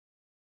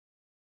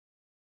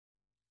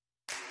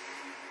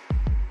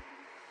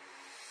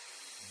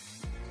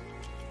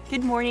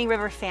Good morning,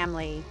 River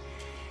family.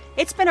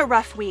 It's been a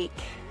rough week,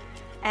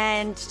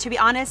 and to be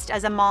honest,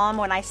 as a mom,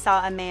 when I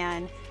saw a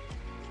man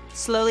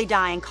slowly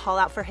die and call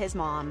out for his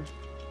mom,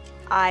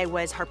 I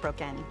was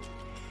heartbroken.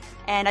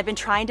 And I've been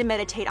trying to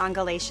meditate on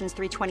Galatians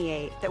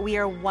 3:28, that we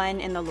are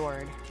one in the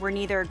Lord. We're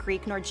neither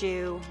Greek nor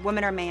Jew,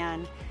 woman or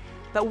man,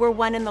 but we're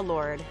one in the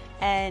Lord.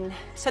 And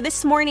so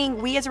this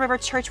morning, we as a River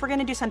Church, we're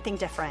going to do something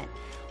different.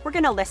 We're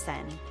going to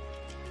listen.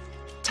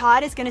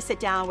 Todd is going to sit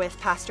down with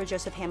Pastor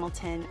Joseph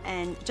Hamilton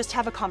and just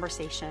have a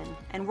conversation.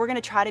 And we're going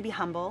to try to be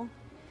humble,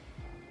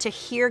 to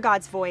hear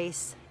God's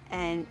voice,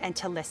 and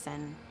to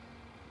listen.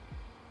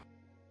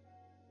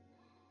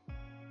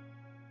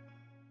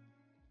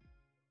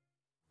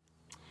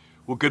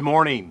 Well, good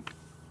morning.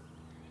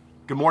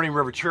 Good morning,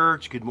 River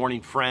Church. Good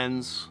morning,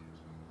 friends.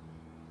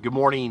 Good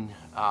morning,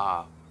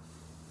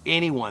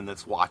 anyone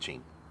that's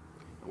watching.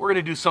 We're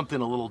going to do something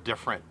a little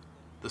different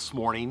this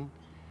morning.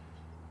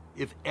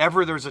 If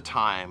ever there's a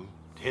time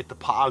to hit the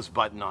pause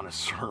button on a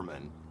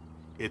sermon,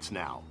 it's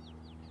now.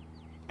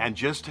 And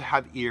just to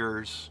have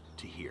ears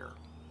to hear,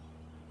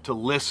 to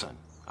listen.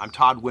 I'm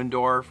Todd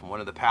Windorf,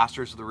 one of the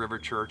pastors of the River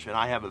Church, and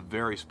I have a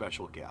very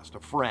special guest, a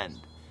friend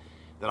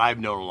that I've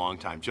known a long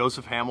time.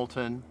 Joseph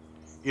Hamilton,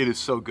 it is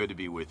so good to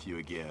be with you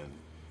again.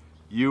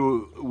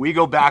 We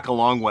go back a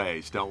long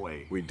ways, don't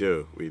we? We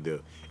do.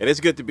 And it's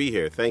good to be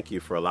here. Thank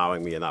you for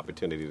allowing me an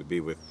opportunity to be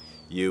with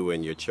you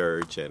and your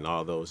church and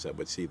all those that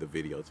would see the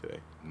video today.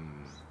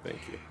 Thank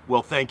you.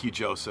 Well, thank you,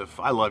 Joseph.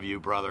 I love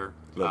you, brother.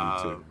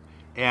 Love you too.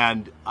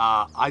 And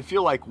I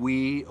feel like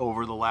we,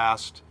 over the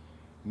last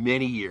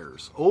many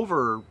years,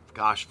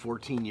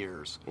 14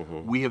 years,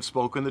 we have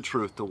spoken the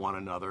truth to one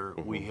another.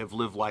 We have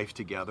lived life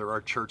together.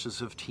 Our churches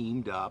have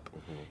teamed up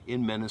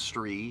in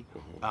ministry.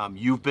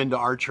 You've been to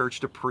our church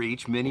to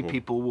preach. Many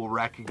people will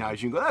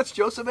recognize you and go, that's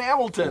Joseph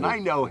Hamilton. I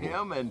know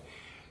him. And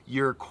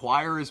your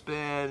choir has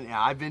been,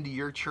 I've been to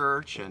your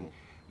church, and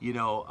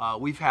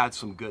we've had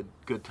some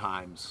good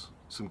times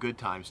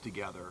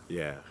together.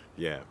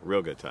 Yeah,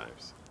 real good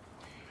times.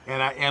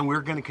 And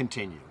we're going to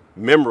continue.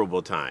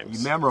 Memorable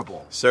times.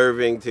 Memorable.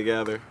 Serving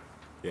together.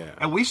 Yeah.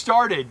 And we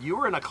started, you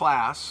were in a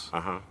class,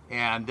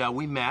 and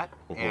we met,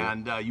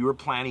 and you were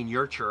planning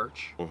your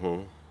church,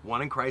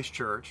 One in Christ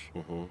Church,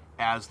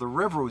 as the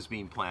river was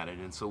being planted.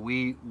 And so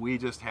we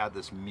just had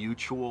this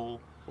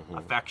mutual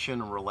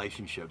affection and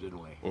relationship, didn't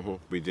we?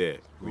 We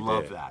did.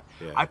 Love that.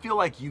 Yeah. I feel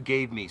like you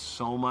gave me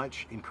so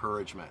much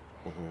encouragement,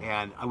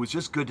 and it was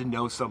just good to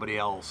know somebody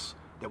else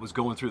that was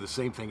going through the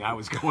same thing I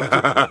was going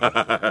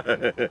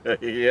through.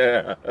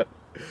 Yeah.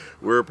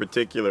 We're a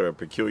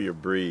peculiar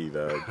breed,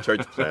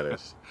 church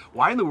planners.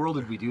 Why in the world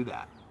did we do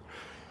that?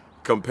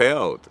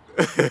 Compelled.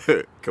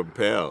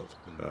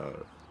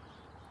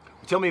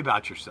 Tell me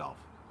about yourself.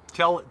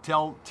 Tell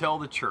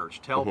the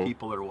church. Tell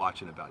people that are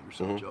watching about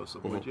yourself,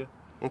 Joseph, would you?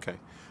 Okay.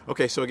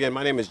 So again,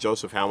 my name is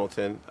Joseph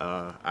Hamilton.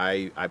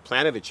 I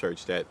planted a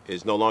church that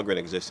is no longer in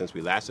existence.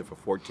 We lasted for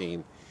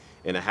 14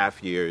 and a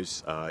half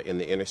years in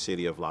the inner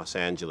city of Los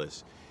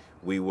Angeles.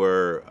 We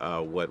were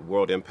what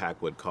World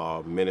Impact would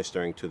call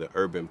ministering to the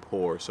urban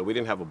poor. So we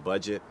didn't have a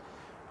budget.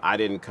 I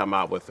didn't come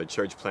out with a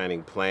church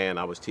planning plan.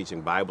 I was teaching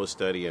Bible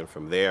study, and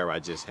from there I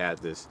just had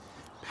this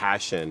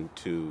passion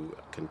to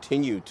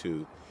continue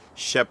to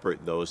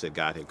shepherd those that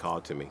God had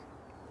called to me.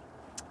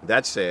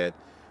 That said,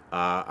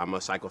 I'm a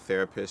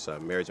psychotherapist, a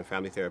marriage and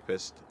family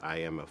therapist. I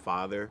am a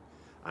father.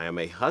 I am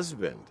a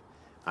husband.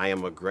 I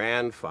am a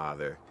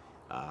grandfather.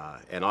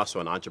 And also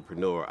an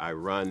entrepreneur. I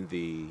run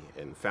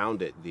and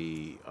founded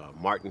the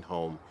Martin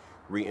Home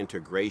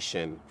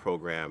Reintegration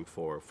Program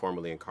for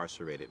formerly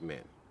incarcerated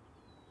men.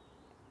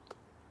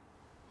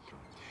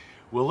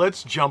 Well,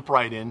 let's jump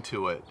right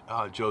into it,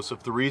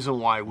 Joseph. The reason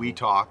why we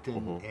talked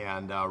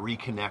and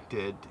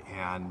reconnected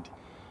and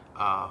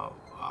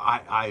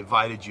I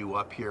invited you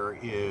up here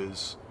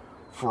is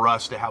for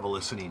us to have a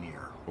listening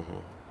ear.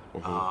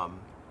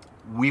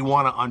 We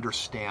want to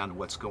understand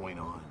what's going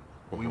on.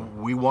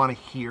 We want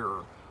to hear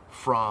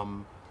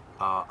from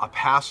a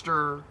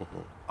pastor,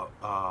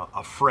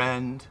 a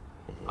friend,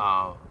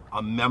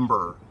 a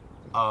member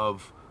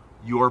of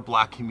your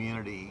Black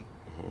community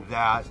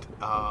that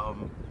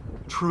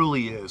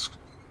truly is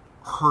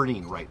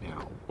hurting right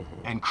now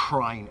and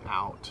crying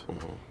out.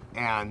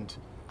 And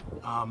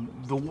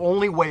the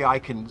only way I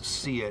can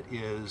see it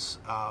is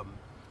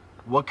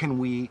how can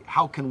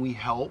we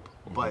help?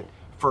 But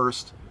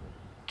first,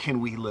 can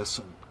we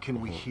listen?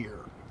 Can we hear?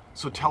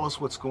 So tell us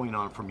what's going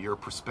on from your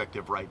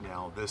perspective right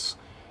now. This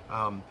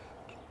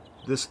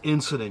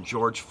incident,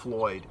 George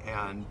Floyd,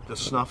 and the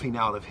snuffing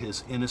out of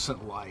his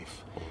innocent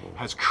life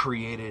has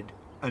created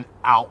an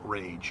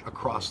outrage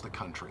across the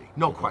country.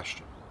 No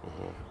question.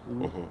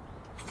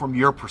 From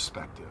your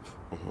perspective,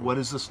 what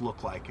does this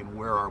look like and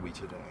where are we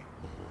today?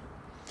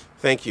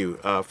 Thank you.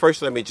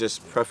 First, let me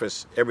just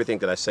preface everything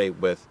that I say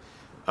with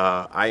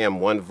I am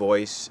one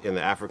voice in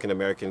the African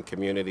American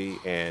community,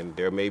 and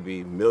there may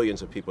be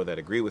millions of people that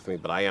agree with me,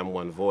 but I am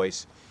one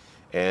voice.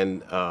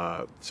 And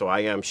so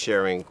I am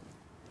sharing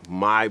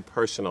my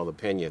personal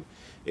opinion.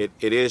 It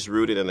is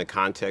rooted in the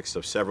context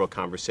of several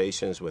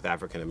conversations with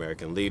African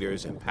American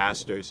leaders and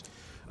pastors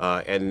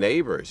and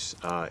neighbors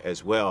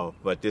as well.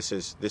 But this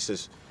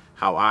is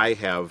how I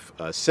have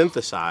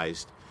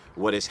synthesized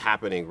what is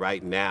happening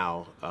right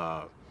now,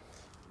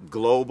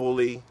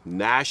 globally,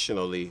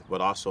 nationally,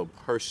 but also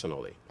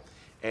personally.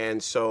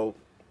 And so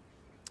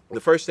the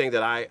first thing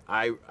that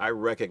I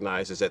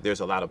recognize is that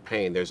there's a lot of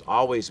pain. There's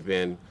always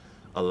been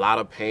a lot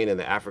of pain in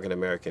the African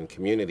American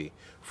community.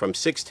 From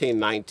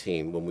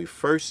 1619, when we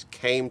first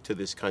came to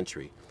this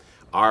country,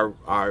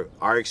 our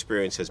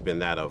experience has been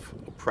that of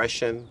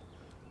oppression,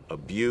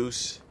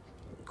 abuse,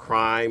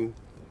 crime.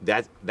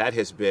 That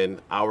has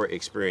been our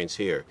experience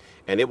here,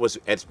 and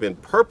it's been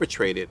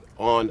perpetrated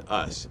on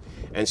us.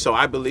 And so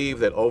I believe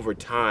that over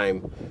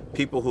time,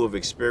 people who have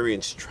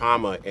experienced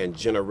trauma and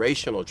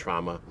generational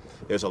trauma,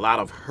 there's a lot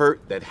of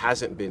hurt that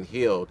hasn't been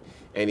healed,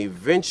 and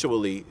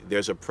eventually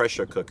there's a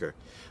pressure cooker.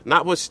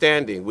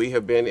 Notwithstanding, we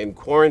have been in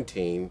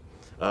quarantine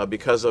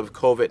because of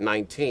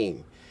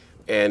COVID-19,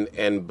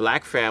 and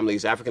black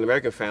families, African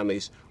American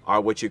families, are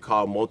what you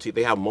call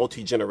they have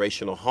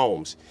multi-generational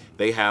homes.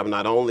 They have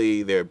not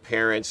only their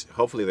parents,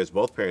 hopefully there's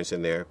both parents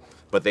in there,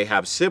 but they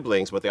have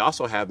siblings, but they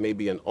also have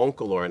maybe an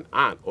uncle or an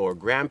aunt or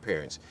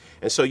grandparents.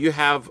 And so you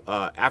have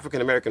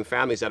African American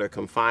families that are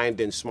confined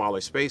in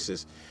smaller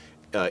spaces.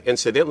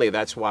 Incidentally,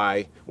 that's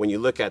why when you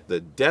look at the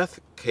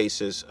death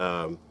cases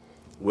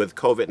with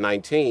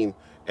COVID-19,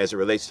 as it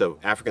relates to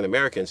African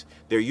Americans,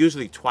 they're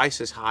usually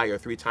twice as high or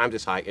 3 times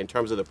as high in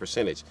terms of the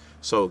percentage.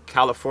 So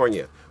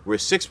California, we're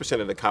 6%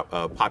 of the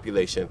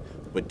population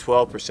with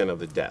 12% of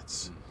the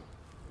deaths.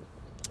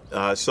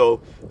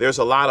 So there's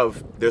a lot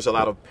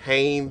of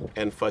pain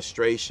and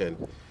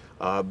frustration.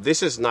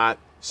 This is not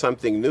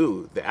something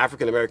new. The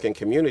African American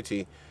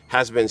community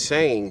has been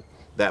saying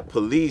that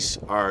police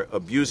are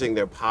abusing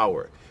their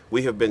power.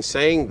 We have been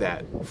saying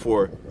that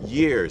for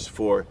years,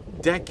 for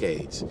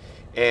decades.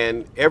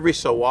 And every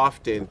so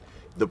often,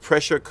 the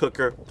pressure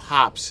cooker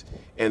pops,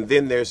 and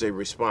then there's a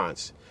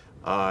response.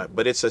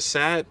 But it's a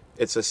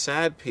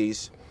sad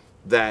piece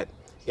that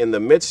in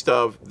the midst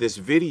of this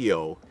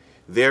video,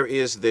 there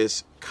is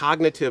this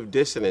cognitive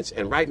dissonance.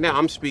 And right now,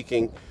 I'm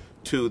speaking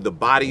to the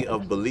body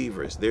of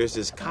believers. There's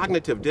this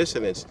cognitive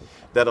dissonance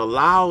that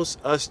allows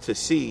us to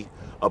see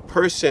a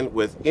person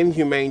with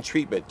inhumane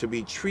treatment to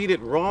be treated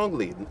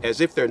wrongly, as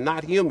if they're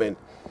not human,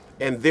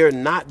 and there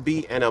not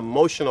be an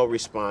emotional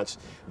response,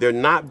 there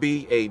not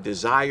be a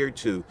desire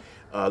to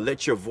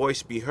let your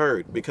voice be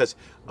heard. Because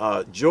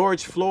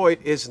George Floyd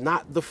is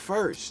not the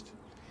first.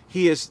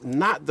 He is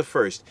not the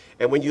first.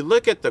 And when you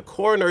look at the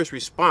coroner's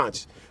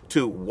response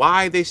to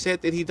why they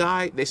said that he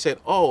died, they said,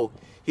 oh,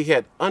 he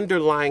had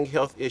underlying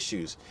health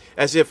issues.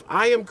 As if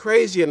I am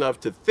crazy enough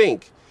to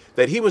think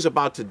that he was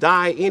about to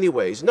die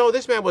anyways. No,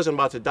 this man wasn't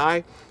about to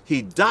die.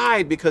 He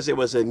died because there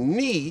was a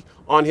knee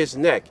on his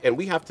neck, and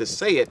we have to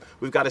say it.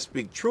 We've got to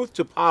speak truth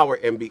to power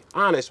and be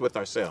honest with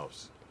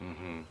ourselves.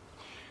 Mm-hmm.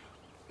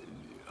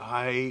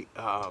 I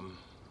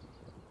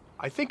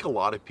think a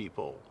lot of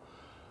people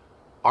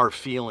are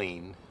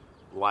feeling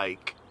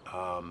like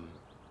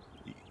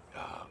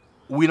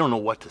we don't know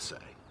what to say,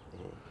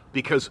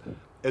 because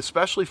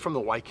especially from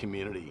the white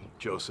community,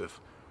 Joseph,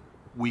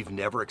 we've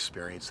never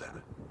experienced that.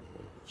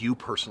 You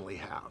personally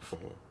have.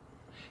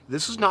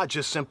 This is not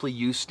just simply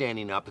you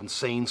standing up and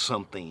saying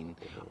something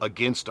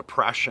against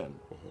oppression.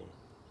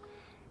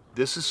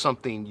 This is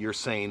something you're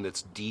saying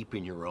that's deep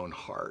in your own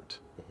heart,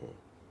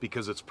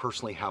 because it's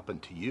personally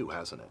happened to you,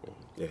 hasn't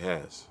it? It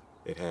has.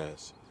 It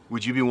has.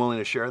 Would you be willing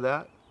to share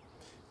that?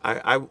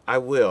 I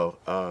will.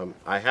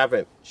 I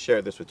haven't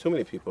shared this with too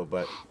many people,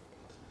 but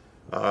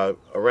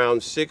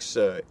around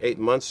 8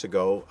 months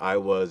ago, I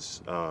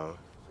was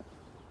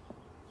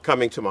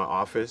coming to my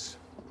office,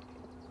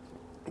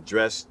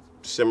 dressed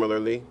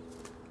similarly,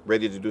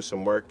 ready to do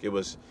some work. It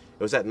was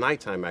at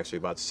nighttime, actually,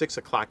 about 6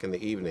 o'clock in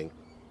the evening.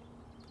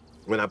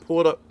 When I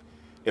pulled up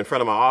in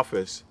front of my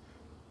office,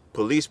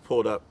 police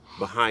pulled up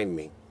behind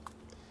me.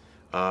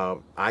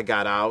 I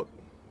got out,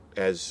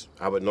 as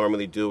I would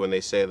normally do, and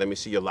they said, let me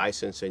see your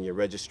license and your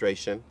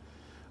registration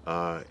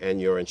and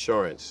your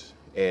insurance.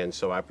 And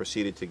so I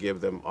proceeded to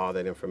give them all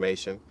that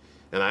information.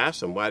 And I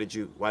asked them, why did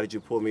you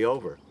pull me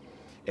over?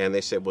 And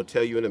they said, we'll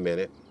tell you in a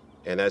minute.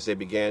 And as they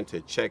began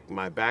to check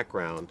my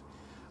background,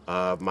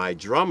 my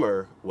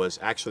drummer was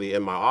actually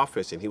in my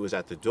office, and he was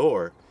at the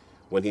door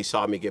when he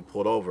saw me get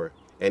pulled over.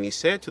 And he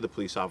said to the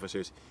police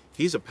officers,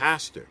 he's a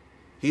pastor.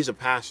 He's a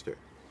pastor.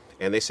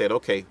 And they said,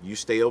 okay, you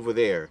stay over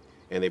there.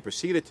 And they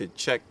proceeded to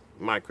check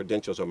my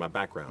credentials or my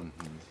background.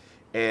 Mm-hmm.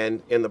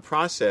 And in the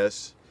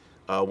process,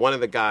 one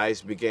of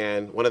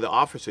the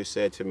officers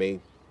said to me,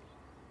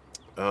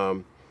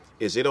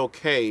 is it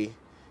okay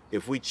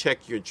if we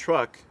check your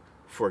truck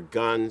for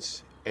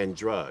guns and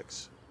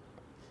drugs?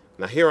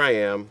 Now here I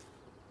am,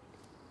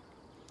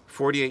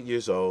 48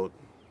 years old,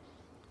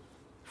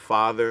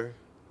 father,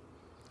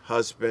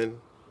 husband,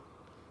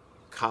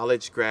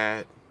 college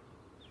grad.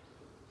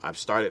 I've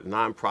started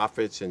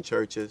nonprofits and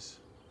churches.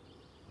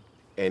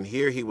 And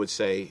here he would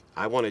say,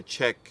 I want to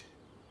check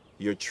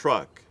your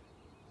truck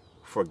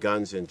for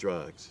guns and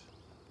drugs.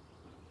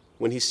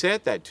 When he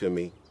said that to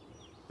me,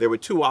 there were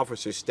two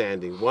officers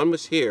standing. One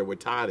was here where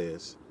Todd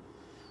is.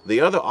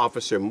 The other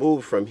officer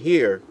moved from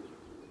here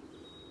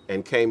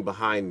and came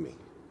behind me.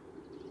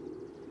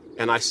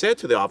 And I said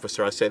to the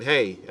officer, I said,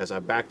 hey, as I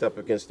backed up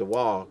against the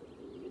wall,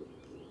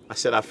 I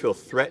said, I feel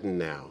threatened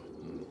now.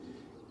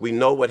 We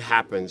know what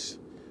happens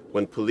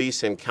when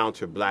police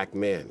encounter black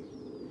men.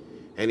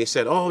 And he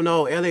said, oh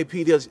no,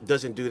 LAPD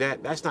doesn't do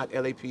that. That's not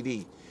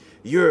LAPD.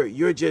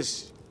 You're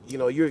just,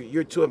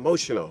 you're too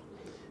emotional.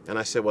 And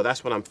I said, well,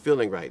 that's what I'm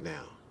feeling right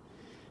now.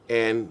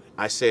 And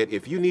I said,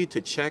 if you need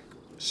to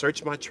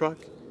search my truck,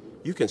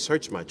 you can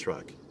search my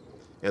truck.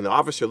 And the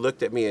officer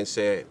looked at me and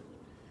said,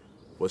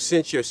 well,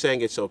 since you're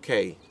saying it's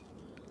okay,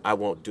 I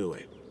won't do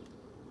it.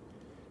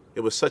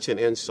 It was such an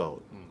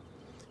insult.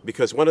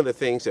 Because one of the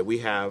things that we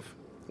have,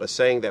 a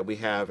saying that we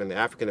have in the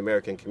African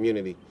American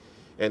community,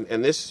 and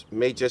this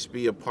may just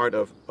be a part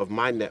of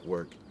my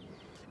network,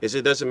 is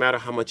it doesn't matter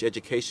how much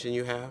education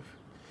you have,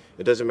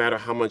 it doesn't matter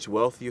how much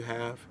wealth you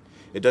have,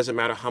 it doesn't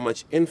matter how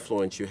much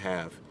influence you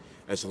have.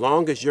 As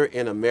long as you're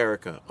in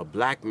America, a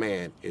black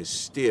man is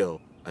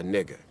still a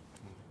nigger.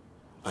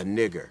 A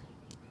nigger.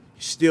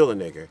 Still a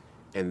nigger.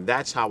 And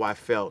that's how I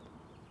felt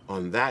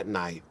on that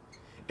night.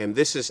 And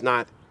this is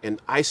not an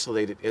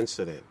isolated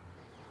incident.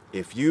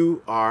 If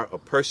you are a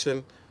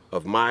person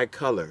of my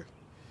color,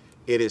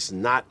 it is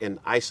not an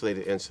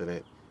isolated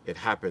incident. It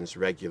happens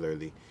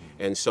regularly.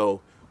 And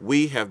so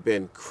we have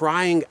been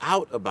crying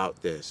out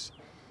about this,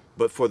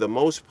 but for the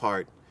most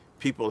part,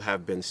 people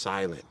have been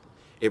silent.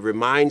 It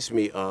reminds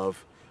me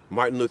of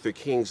Martin Luther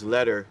King's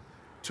letter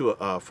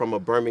from a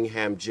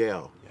Birmingham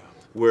jail,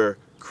 where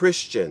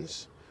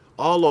Christians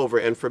all over,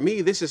 and for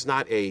me, this is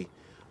not a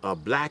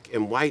black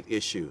and white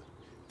issue.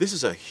 This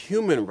is a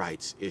human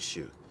rights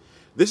issue.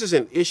 This is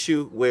an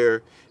issue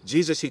where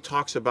Jesus, he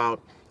talks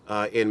about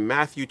in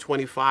Matthew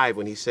 25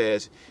 when he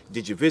says,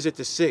 did you visit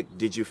the sick?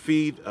 Did you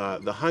feed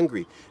the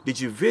hungry? Did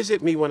you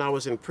visit me when I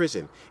was in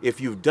prison? If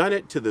you've done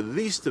it to the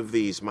least of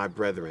these, my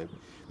brethren,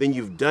 then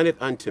you've done it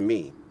unto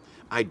me.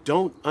 I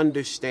don't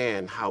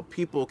understand how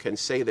people can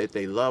say that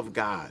they love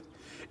God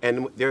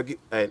and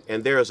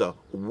there's a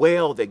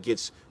whale that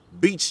gets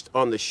beached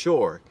on the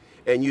shore,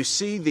 and you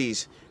see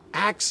these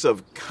acts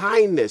of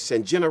kindness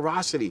and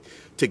generosity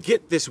to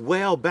get this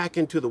whale back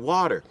into the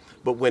water.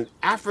 But when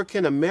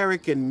African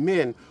American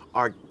men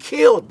are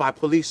killed by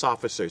police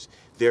officers,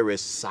 there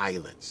is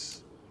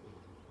silence.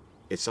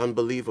 It's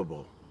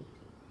unbelievable.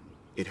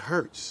 It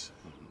hurts.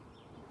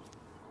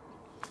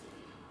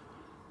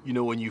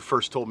 When you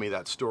first told me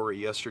that story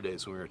yesterday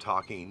when we were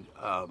talking,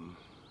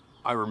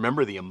 I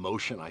remember the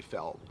emotion I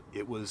felt.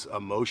 It was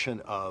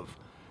emotion of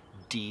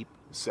deep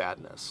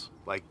sadness,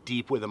 like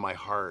deep within my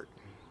heart.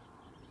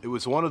 It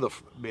was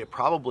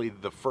probably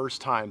the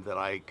first time that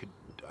I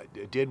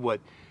did what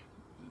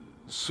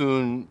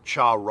Soon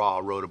Cha Ra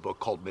wrote a book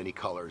called Many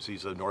Colors.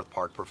 He's a North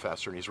Park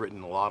professor, and he's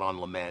written a lot on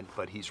lament,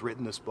 but he's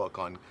written this book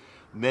on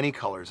many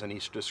colors, and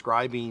he's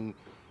describing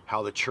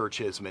how the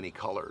church is many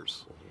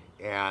colors.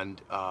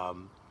 And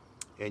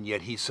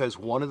yet he says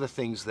one of the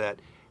things that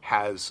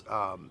has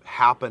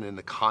happened in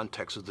the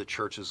context of the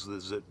churches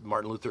is that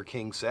Martin Luther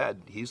King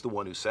said, he's the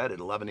one who said it,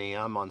 11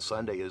 a.m. on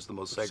Sunday is the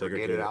most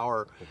segregated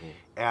hour.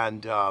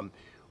 And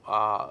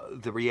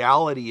the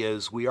reality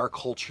is we are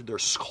culture.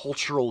 There's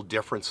cultural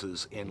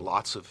differences in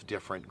lots of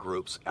different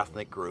groups,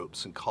 ethnic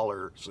groups and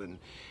colors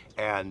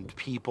and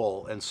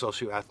people and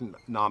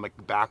socioeconomic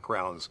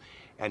backgrounds.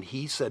 And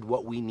he said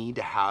what we need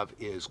to have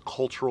is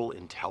cultural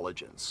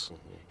intelligence.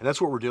 And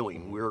that's what we're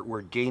doing.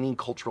 We're gaining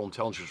cultural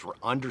intelligence. We're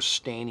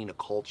understanding a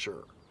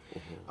culture,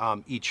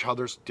 each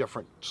other's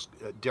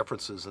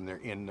differences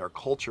in their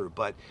culture.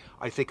 But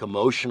I think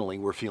emotionally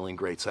we're feeling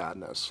great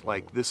sadness.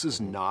 Like this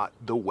is not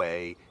the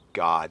way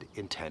God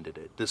intended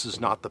it. This is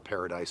not the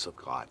paradise of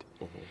God.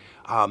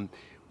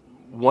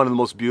 One of the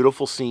most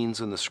beautiful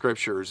scenes in the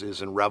scriptures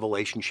is in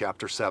Revelation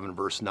chapter 7,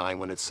 verse 9,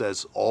 when it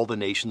says all the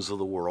nations of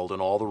the world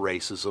and all the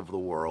races of the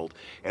world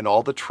and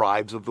all the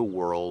tribes of the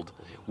world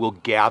will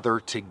gather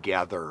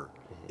together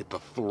at the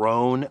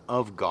throne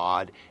of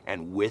God,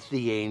 and with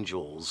the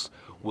angels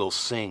will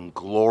sing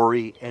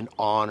glory and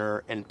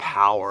honor and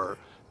power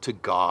to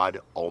God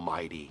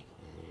Almighty.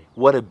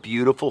 What a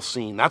beautiful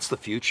scene. That's the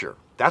future.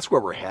 That's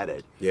where we're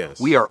headed. Yes.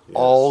 We are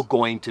all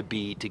going to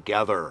be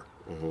together.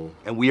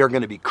 And we are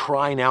going to be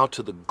crying out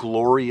to the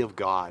glory of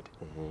God.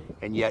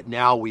 And yet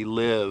now we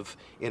live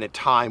in a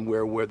time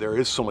where there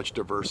is so much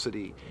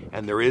diversity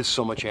and there is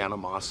so much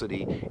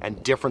animosity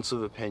and difference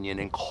of opinion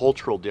and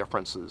cultural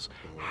differences.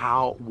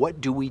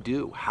 What do we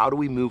do? How do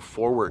we move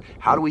forward?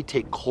 How do we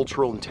take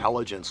cultural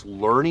intelligence,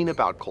 learning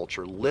about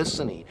culture,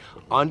 listening,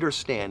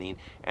 understanding,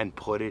 and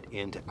put it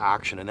into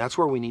action? And that's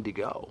where we need to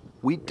go.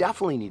 We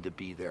definitely need to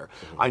be there.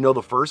 I know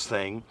the first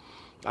thing,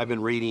 I've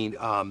been reading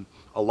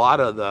a lot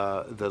of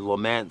the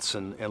laments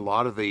and a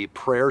lot of the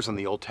prayers in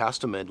the Old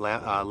Testament,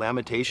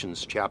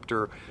 Lamentations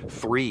chapter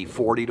 3,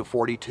 40 to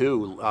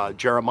 42.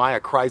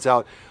 Jeremiah cries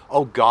out,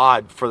 oh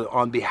God,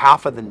 on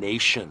behalf of the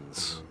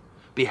nations,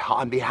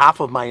 On behalf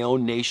of my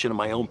own nation and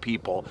my own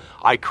people,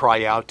 I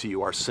cry out to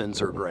you, our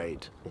sins are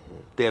great.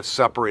 They have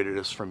separated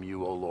us from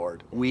you, O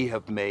Lord. We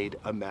have made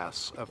a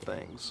mess of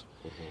things.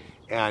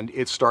 And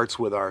it starts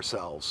with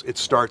ourselves. It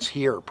starts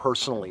here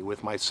personally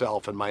with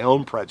myself and my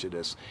own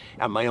prejudice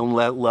and my own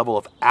level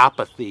of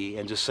apathy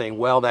and just saying,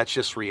 well, that's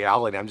just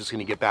reality. I'm just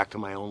going to get back to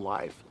my own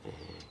life.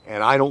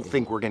 And I don't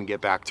think we're going to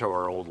get back to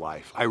our old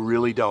life. I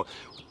really don't.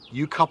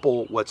 You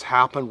couple what's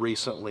happened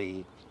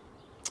recently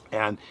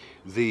and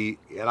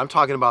I'm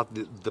talking about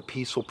the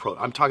peaceful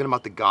I'm talking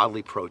about the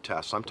godly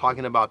protests. I'm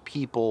talking about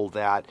people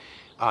that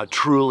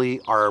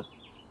truly are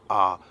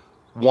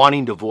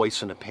wanting to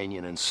voice an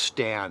opinion and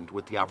stand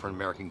with the African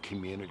American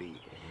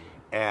community.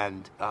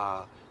 And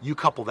you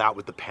couple that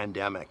with the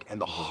pandemic and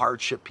the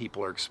hardship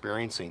people are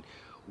experiencing.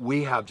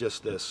 We have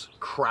just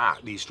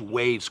these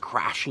waves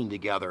crashing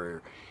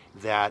together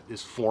that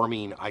is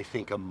forming, I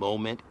think, a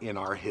moment in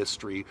our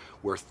history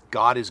where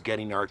God is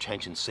getting our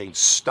attention, saying,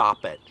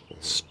 stop it,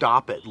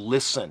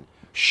 listen,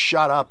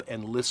 shut up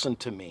and listen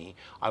to me.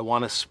 I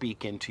want to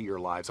speak into your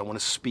lives. I want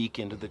to speak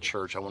into the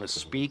church. I want to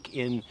speak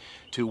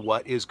into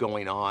what is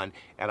going on,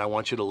 and I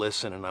want you to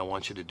listen, and I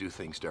want you to do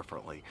things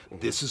differently.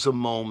 This is a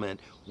moment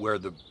where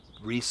the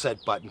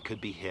reset button could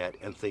be hit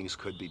and things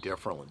could be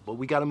differently, but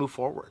we got to move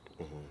forward.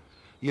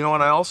 You know,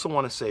 and I also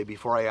want to say,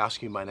 before I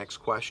ask you my next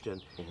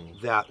question,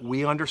 that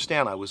we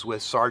understand. I was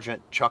with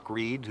Sergeant Chuck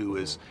Reed, who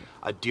is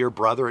a dear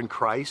brother in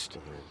Christ.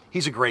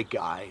 He's a great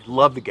guy,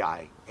 love the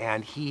guy.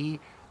 And he's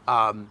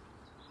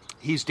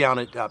down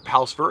at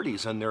Palos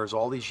Verdes, and there's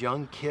all these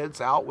young kids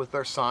out with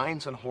their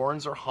signs and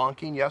horns are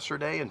honking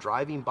yesterday and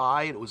driving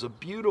by. And it was a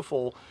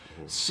beautiful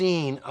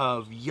scene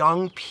of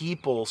young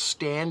people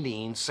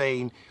standing,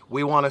 saying,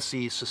 we want to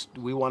see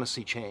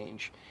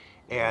change.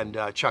 And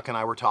Chuck and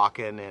I were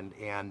talking,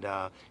 and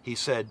he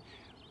said,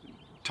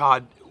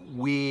 Todd,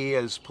 we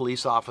as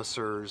police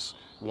officers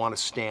want to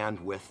stand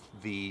with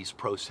these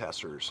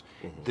protesters.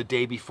 The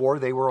day before,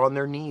 they were on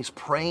their knees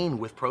praying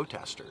with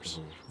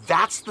protesters.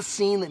 That's the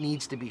scene that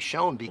needs to be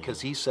shown,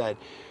 because he said,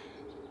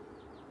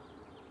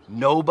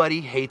 nobody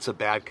hates a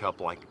bad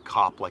cop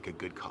like a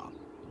good cop.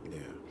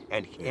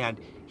 And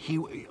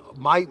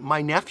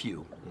my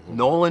nephew,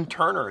 Nolan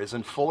Turner, is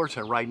in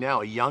Fullerton right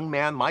now, a young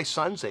man, my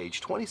son's age,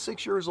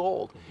 26 years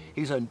old.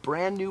 He's a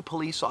brand new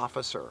police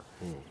officer.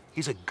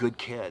 He's a good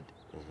kid,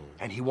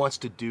 and he wants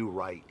to do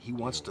right. He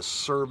wants to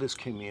serve his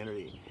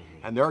community,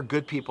 and there are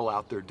good people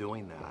out there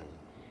doing that.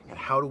 And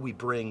how do we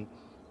bring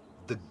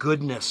the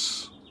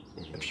goodness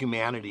of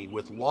humanity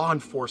with law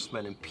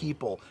enforcement and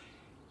people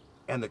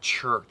and the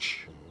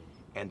church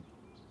and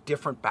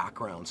different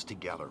backgrounds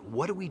together?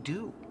 What do we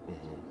do?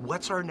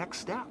 What's our next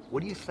step?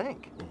 What do you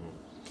think?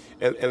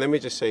 And let me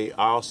just say,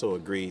 I also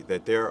agree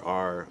that there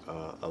are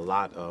a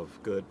lot of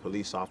good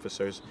police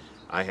officers.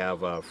 I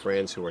have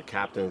friends who are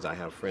captains. I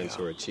have friends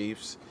who are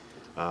chiefs.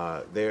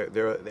 And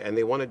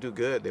they want to do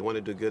good. They want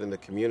to do good in the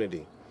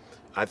community.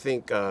 I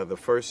think the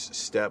first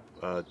step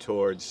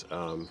towards,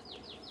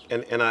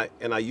 and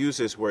I use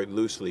this word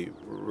loosely,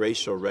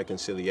 racial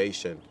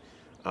reconciliation.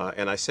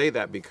 And I say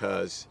that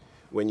because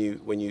when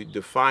you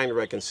define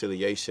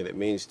reconciliation, it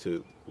means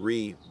to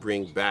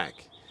bring back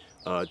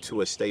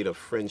to a state of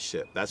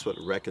friendship. That's what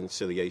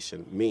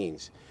reconciliation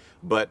means.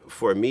 But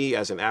for me,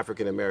 as an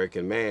African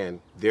American man,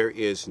 there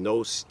is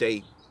no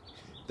state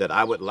that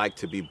I would like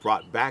to be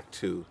brought back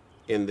to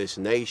in this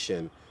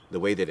nation the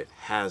way that it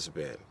has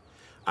been.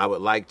 I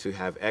would like to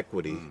have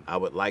equity. I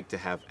would like to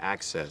have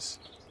access.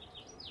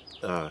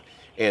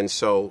 And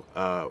so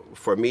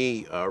for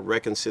me,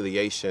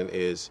 reconciliation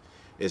is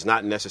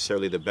not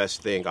necessarily the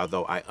best thing,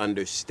 although I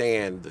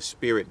understand the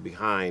spirit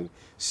behind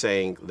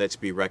saying, let's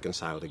be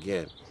reconciled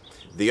again.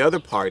 The other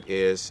part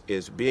is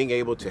being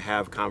able to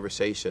have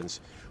conversations.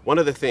 One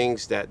of the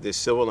things that this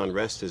civil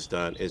unrest has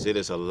done is it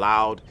has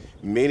allowed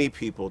many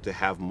people to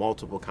have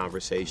multiple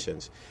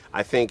conversations.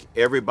 I think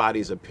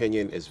everybody's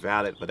opinion is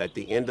valid, but at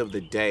the end of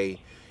the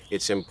day,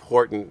 it's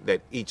important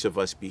that each of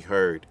us be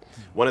heard.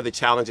 One of the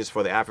challenges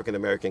for the African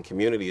American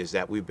community is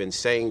that we've been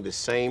saying the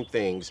same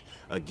things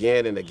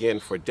again and again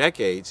for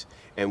decades,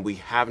 and we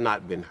have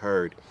not been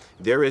heard.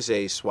 There is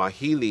a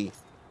Swahili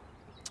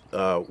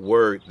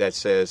word that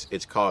says,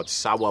 it's called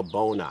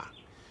sawabona.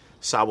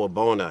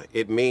 Sawabona.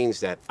 It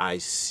means that I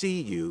see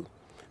you,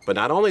 but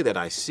not only that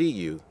I see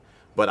you,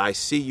 but I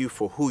see you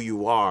for who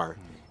you are,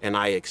 and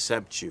I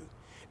accept you.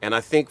 And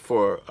I think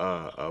for,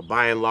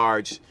 by and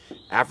large,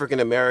 African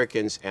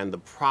Americans and the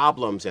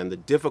problems and the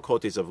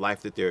difficulties of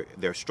life that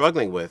they're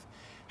struggling with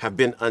have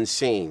been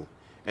unseen.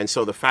 And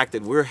so the fact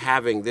that we're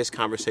having this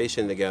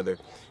conversation together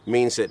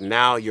means that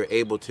now you're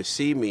able to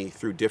see me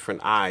through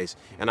different eyes.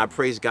 And I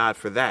praise God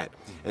for that.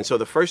 And so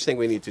the first thing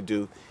we need to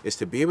do is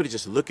to be able to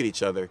just look at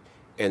each other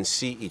and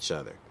see each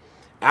other.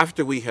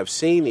 After we have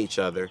seen each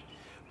other,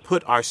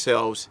 put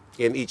ourselves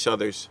in each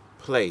other's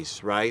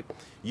place, right?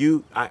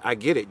 I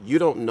get it. You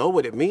don't know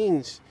what it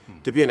means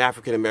to be an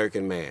African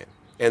American man.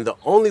 And the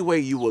only way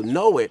you will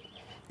know it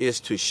is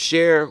to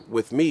share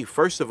with me,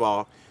 first of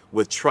all,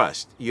 with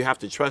trust. You have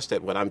to trust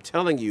that what I'm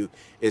telling you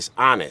is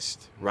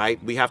honest,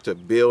 right? We have to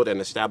build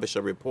and establish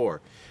a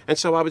rapport. And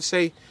so I would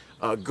say,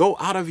 go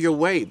out of your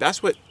way.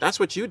 That's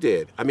what you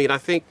did. I mean, I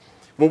think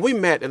when we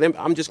met, and then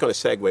I'm just going to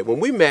segue. When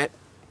we met,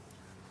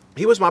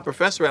 he was my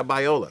professor at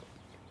Biola.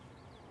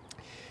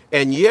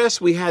 And yes,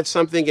 we had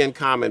something in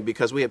common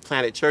because we had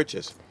planted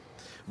churches.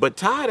 But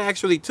Todd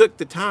actually took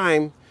the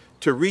time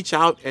to reach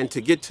out and to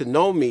get to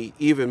know me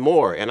even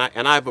more. And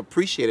I've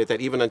appreciated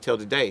that even until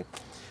today.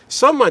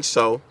 So much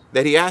so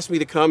that he asked me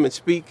to come and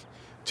speak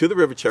to the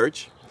River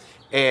Church.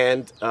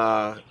 And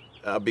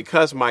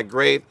because my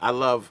grade, I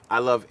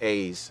love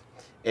A's.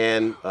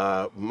 And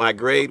my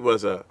grade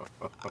was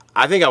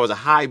I think I was a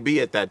high B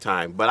at that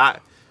time.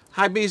 But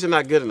high B's are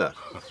not good enough.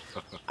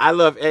 I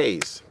love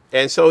A's.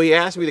 And so he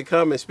asked me to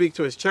come and speak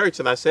to his church.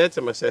 And I said to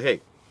him, I said,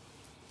 hey,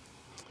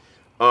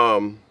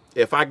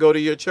 if I go to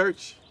your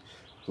church,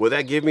 will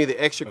that give me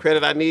the extra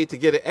credit I need to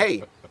get an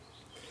A?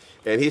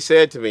 And he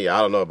said to me, I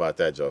don't know about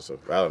that, Joseph.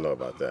 I don't know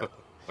about that.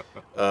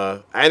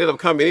 I ended up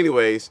coming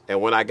anyways. And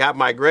when I got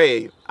my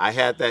grade, I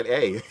had that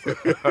A.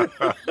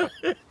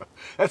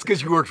 That's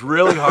because you worked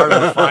really hard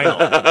on the final.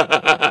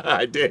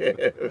 I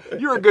did.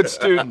 You're a good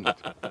student.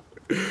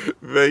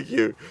 Thank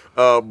you.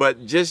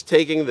 But just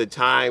taking the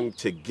time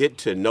to get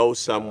to know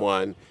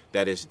someone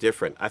that is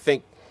different. I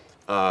think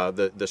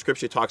the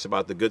scripture talks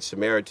about the Good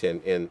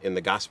Samaritan in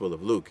the Gospel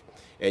of Luke.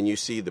 And you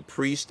see the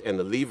priest and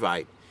the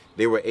Levite,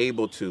 they were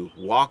able to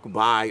walk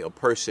by a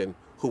person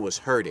who was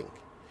hurting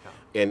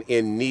and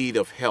in need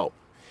of help.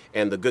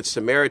 And the Good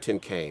Samaritan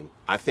came.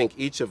 I think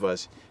each of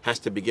us has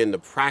to begin to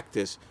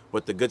practice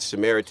what the Good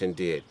Samaritan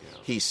did.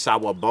 He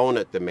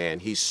sawaboned the man.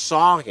 He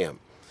saw him.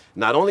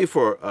 Not only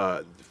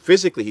for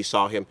physically he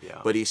saw him,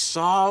 but he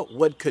saw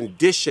what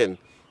condition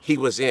he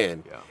was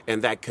in.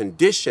 And that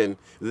condition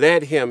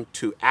led him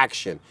to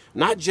action,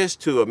 not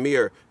just to a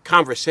mere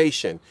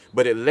conversation,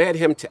 but it led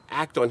him to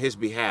act on his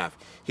behalf.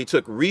 He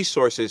took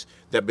resources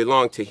that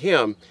belonged to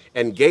him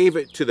and gave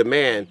it to the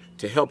man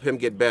to help him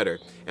get better.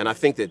 And I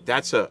think that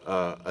that's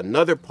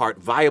another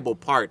viable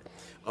part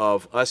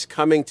of us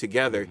coming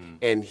together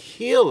and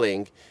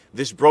healing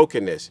this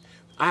brokenness.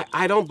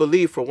 I don't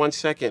believe for one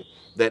second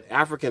that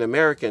African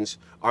Americans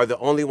are the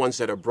only ones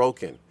that are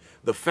broken.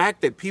 The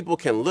fact that people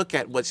can look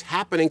at what's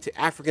happening to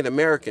African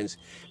Americans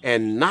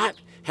and not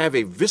have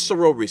a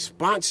visceral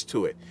response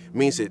to it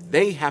means that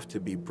they have to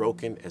be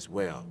broken as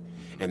well.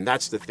 And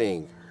that's the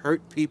thing.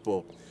 Hurt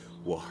people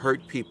will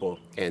hurt people,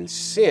 and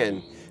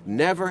sin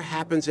never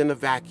happens in a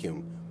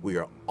vacuum. We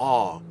are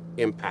all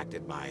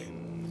impacted by it.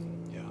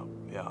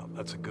 Yeah,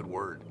 that's a good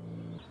word.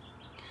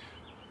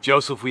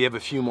 Joseph, we have a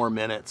few more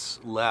minutes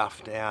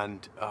left,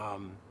 and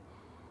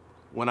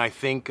when I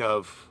think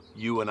of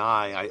you and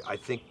I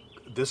think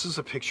this is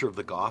a picture of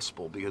the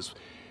gospel, because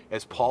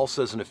as Paul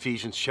says in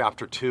Ephesians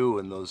chapter 2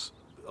 in those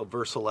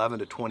verse 11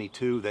 to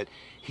 22, that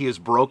he has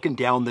broken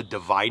down the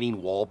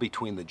dividing wall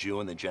between the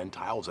Jew and the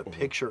Gentiles, a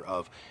picture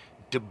of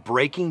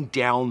breaking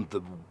down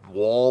the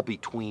wall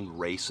between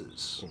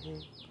races.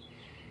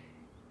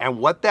 And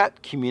what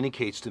that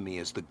communicates to me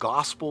is the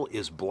gospel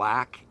is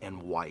black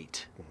and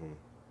white.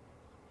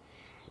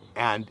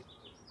 And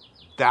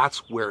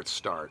that's where it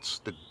starts.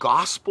 The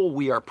gospel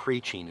we are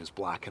preaching is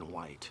black and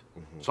white.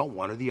 It's not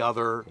one or the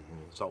other.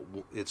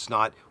 It's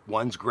not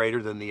one's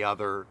greater than the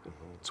other.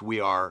 It's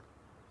we are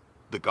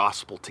the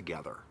gospel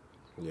together.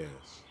 Yes.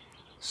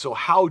 So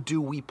how do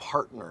we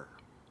partner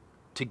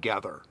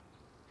together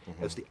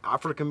as the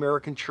African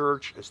American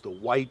church, as the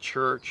white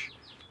church,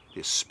 the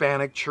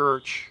Hispanic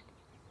church,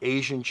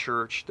 Asian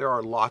church? There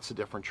are lots of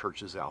different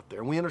churches out there,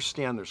 and we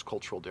understand there's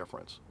cultural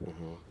difference.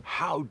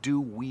 How do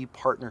we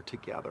partner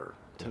together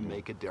to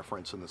make a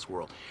difference in this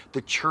world?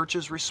 The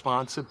church's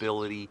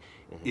responsibility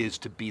is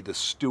to be the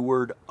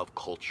steward of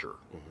culture.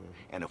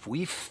 And if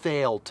we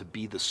fail to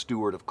be the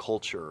steward of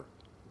culture,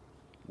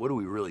 what are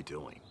we really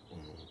doing?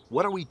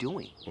 What are we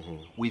doing?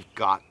 We've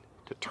got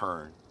to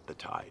turn the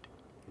tide.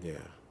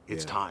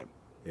 It's time.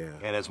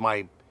 And as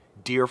my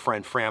dear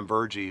friend Fran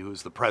Burgee,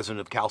 who's the president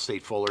of Cal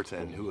State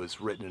Fullerton, who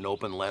has written an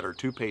open letter,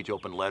 2-page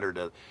open letter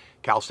to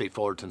Cal State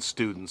Fullerton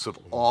students of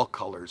all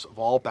colors, of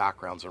all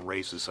backgrounds and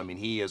races. I mean,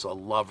 he is a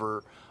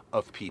lover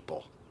of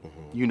people.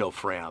 You know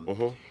Fran.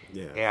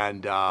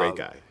 And great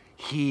guy.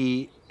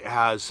 He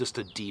has just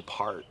a deep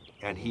heart,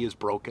 and he is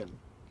broken.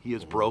 He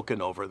is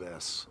broken over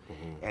this.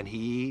 And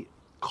he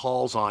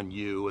calls on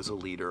you as a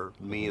leader,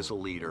 me as a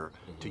leader,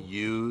 to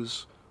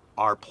use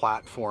our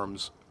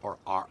platforms or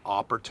our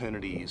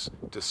opportunities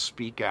to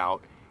speak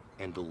out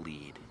and to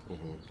lead.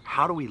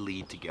 How do we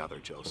lead together,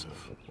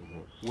 Joseph?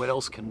 What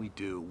else can we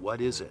do? What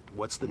is it?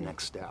 What's the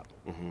next step?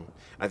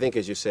 I think,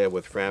 as you said,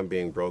 with Fran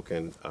being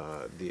broken,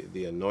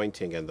 the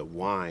anointing and the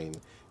wine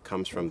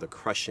comes from the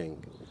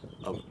crushing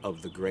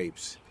of the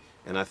grapes.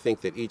 And I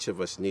think that each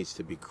of us needs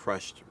to be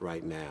crushed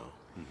right now,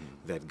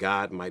 that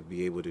God might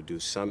be able to do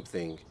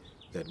something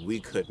that we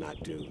could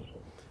not do.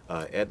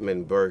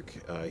 Edmund Burke,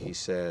 he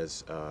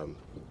says,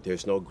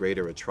 there's no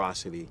greater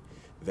atrocity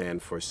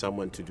than for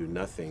someone to do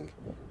nothing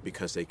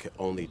because they could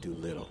only do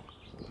little.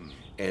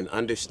 And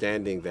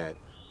understanding that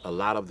a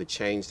lot of the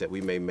change that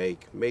we may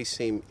make may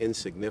seem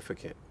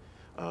insignificant,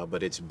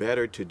 but it's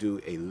better to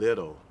do a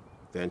little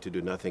than to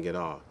do nothing at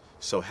all.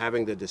 So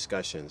having the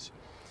discussions,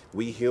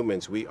 we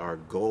humans, we are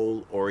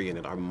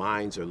goal-oriented. Our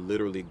minds are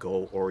literally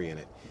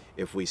goal-oriented.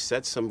 If we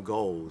set some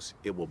goals,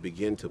 it will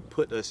begin to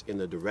put us in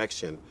the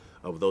direction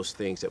of those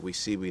things that we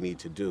see we need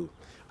to do.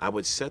 I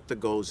would set the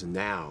goals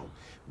now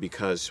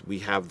because we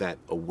have that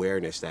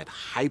awareness, that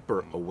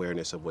hyper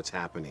awareness of what's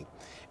happening.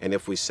 And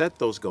if we set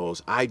those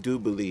goals, I do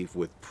believe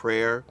with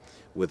prayer,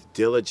 with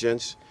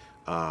diligence,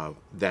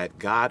 that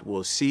God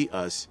will see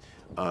us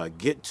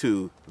get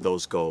to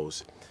those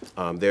goals.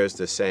 There's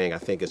this saying, I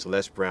think it's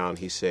Les Brown,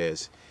 he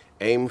says,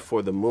 aim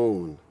for the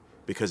moon,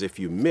 because if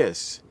you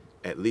miss,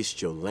 at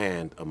least you'll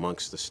land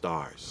amongst the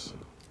stars.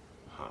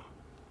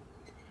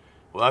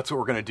 Well, that's what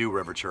we're going to do,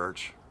 River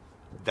Church.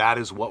 That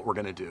is what we're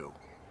going to do.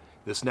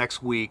 This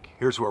next week,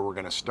 here's where we're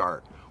going to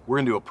start. We're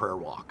going to do a prayer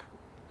walk,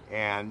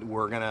 and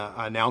we're going to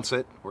announce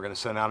it. We're going to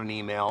send out an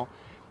email.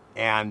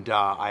 And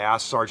I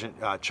asked Sergeant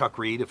Chuck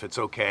Reed if it's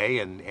okay,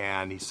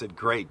 and he said,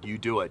 great, you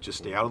do it. Just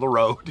stay out of the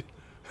road.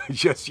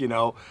 Just,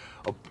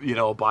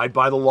 abide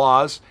by the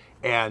laws,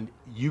 and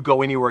you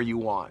go anywhere you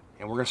want.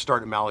 And we're going to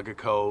start at Malaga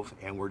Cove,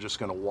 and we're just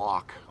going to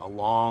walk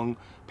along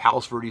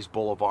Palos Verdes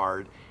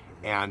Boulevard,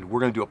 and we're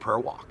going to do a prayer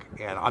walk.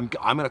 And I'm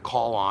going to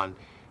call on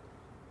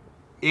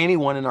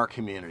anyone in our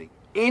community,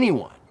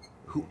 anyone,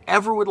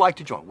 whoever would like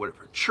to join,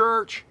 whatever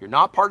church, you're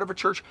not part of a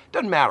church,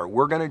 doesn't matter.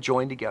 We're going to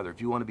join together. If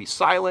you want to be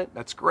silent,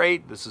 that's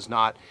great. This is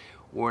not,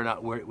 we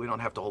don't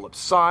have to hold up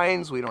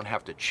signs. We don't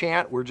have to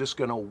chant. We're just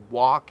going to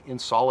walk in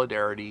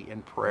solidarity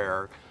in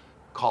prayer,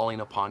 calling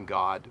upon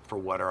God for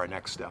what our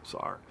next steps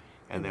are.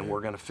 And then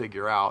we're going to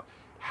figure out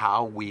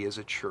how we as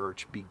a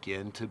church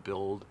begin to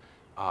build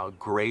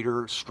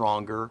greater,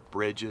 stronger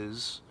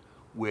bridges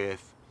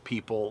with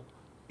people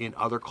in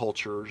other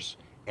cultures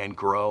and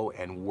grow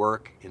and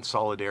work in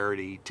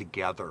solidarity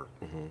together.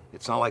 Mm-hmm.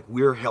 It's not like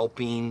we're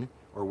helping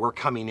or we're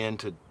coming in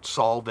to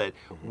solve it.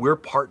 Mm-hmm. We're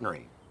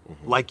partnering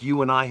like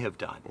you and I have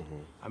done. Mm-hmm.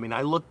 I mean,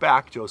 I look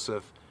back,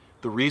 Joseph,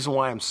 the reason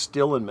why I'm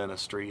still in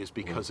ministry is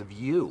because of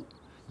you.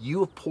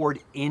 You have poured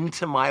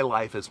into my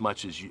life as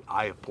much as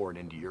I have poured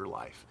into your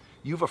life.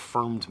 You've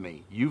affirmed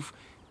me. You've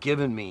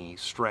given me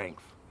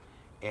strength.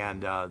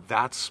 And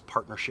that's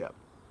partnership.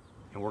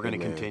 And we're going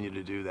to continue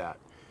to do that.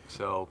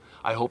 So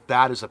I hope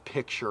that is a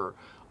picture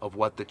of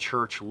what the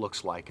church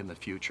looks like in the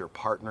future,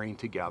 partnering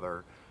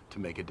together to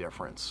make a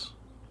difference.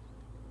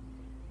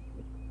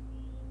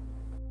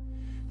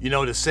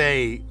 To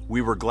say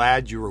we were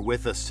glad you were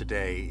with us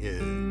today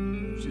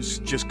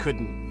just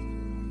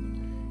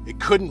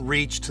couldn't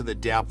reach to the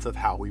depth of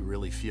how we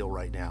really feel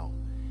right now.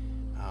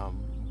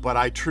 But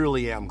I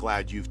truly am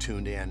glad you've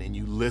tuned in and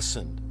you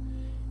listened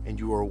and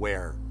you were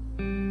aware.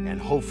 And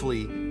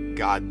hopefully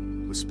God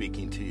was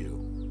speaking to you.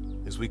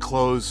 As we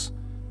close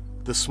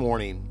this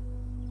morning,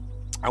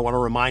 I want to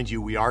remind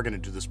you we are going to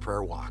do this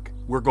prayer walk.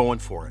 We're going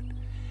for it.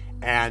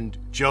 And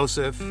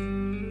Joseph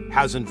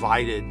has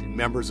invited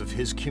members of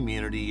his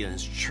community and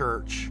his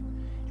church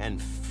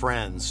and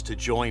friends to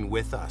join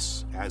with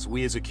us as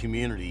we as a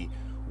community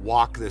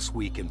walk this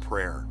week in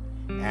prayer.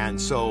 And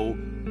so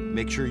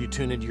make sure you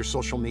tune into your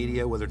social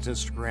media, whether it's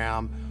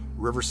Instagram,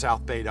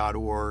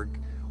 riversouthbay.org.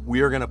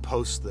 We are going to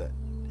post that.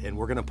 And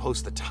we're going to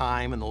post the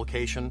time and the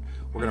location.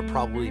 We're going to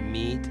probably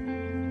meet.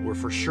 We're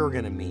for sure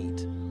going to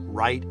meet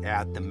right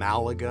at the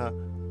Malaga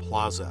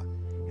Plaza.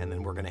 And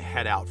then we're going to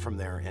head out from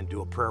there and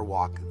do a prayer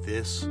walk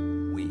this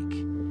week.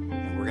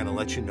 And we're going to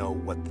let you know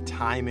what the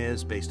time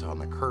is based on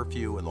the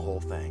curfew and the whole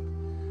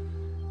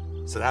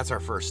thing. So that's our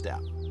first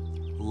step.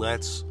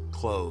 Let's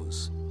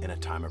close in a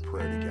time of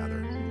prayer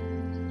together.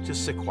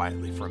 Just sit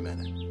quietly for a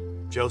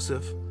minute.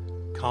 Joseph,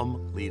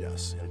 come lead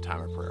us in a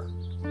time of prayer.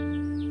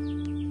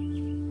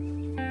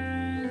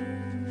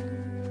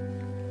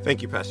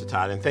 Thank you, Pastor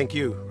Todd, and thank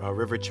you,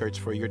 River Church,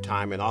 for your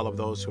time and all of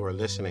those who are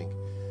listening.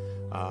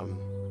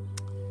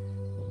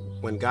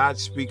 When God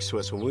speaks to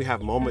us, when we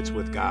have moments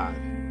with God,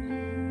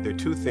 there are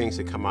two things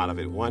that come out of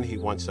it. One, he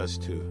wants us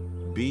to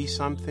be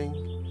something,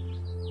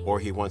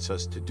 or he wants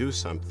us to do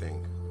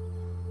something,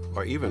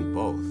 or even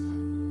both.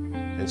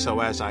 And so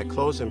as I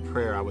close in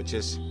prayer, I would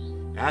just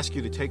ask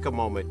you to take a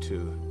moment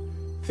to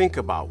think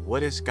about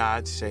what is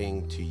God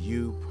saying to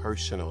you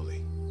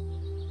personally.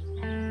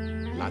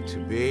 Not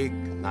too big,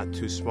 not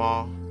too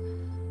small.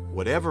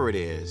 Whatever it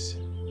is,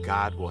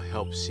 God will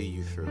help see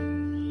you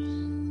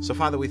through. So,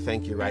 Father, we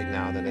thank you right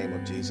now in the name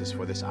of Jesus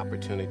for this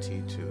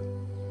opportunity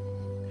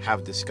to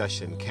have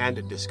discussion,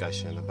 candid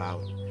discussion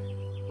about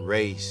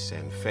race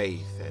and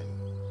faith and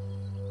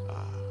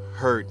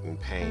hurt and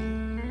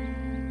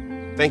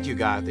pain. Thank you,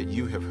 God, that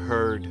you have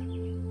heard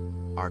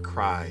our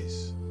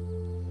cries,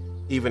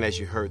 even as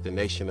you heard the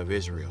nation of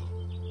Israel.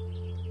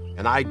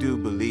 And I do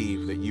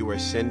believe that you are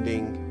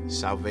sending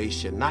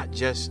salvation, not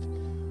just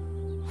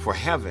for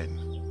heaven,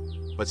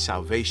 but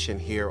salvation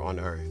here on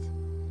earth.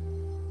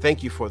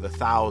 Thank you for the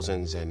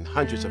thousands and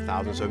hundreds of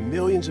thousands or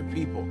millions of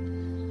people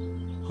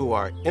who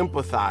are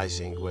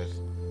empathizing with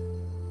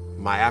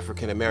my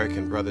African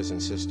American brothers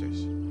and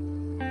sisters.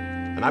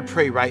 And And I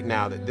pray right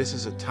now that this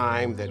is a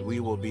time that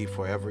we will be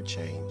forever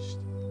changed.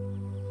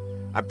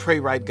 I pray,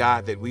 right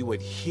God, that we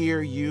would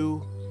hear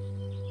you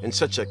in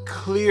such a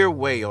clear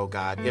way, oh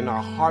God, in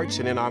our hearts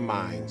and in our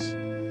minds,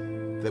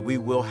 that we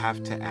will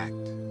have to act.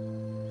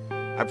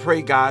 I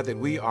pray, God, that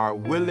we are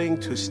willing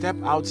to step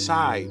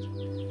outside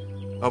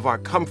of our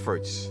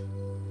comforts,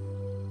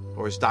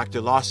 or as Dr.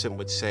 Lawson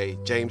would say,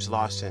 James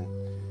Lawson,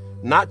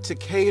 not to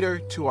cater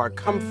to our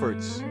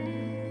comforts,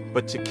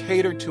 but to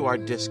cater to our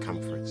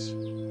discomforts.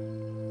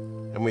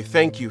 And we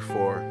thank you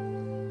for,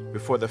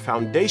 before the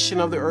foundation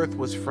of the earth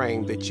was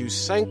framed, that you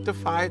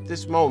sanctified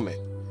this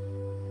moment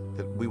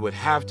that we would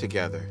have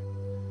together,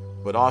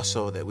 but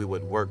also that we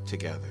would work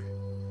together.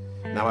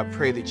 Now I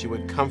pray that you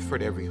would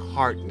comfort every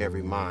heart and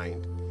every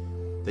mind,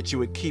 that you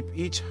would keep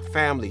each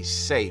family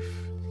safe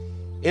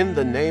in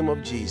the name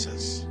of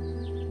Jesus,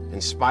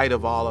 in spite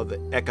of all of the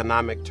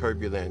economic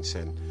turbulence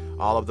and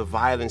all of the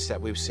violence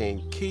that we've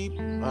seen. Keep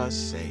us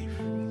safe.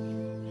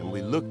 And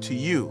we look to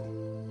you.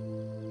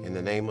 In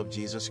the name of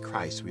Jesus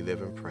Christ, we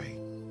live and pray.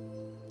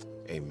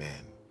 Amen.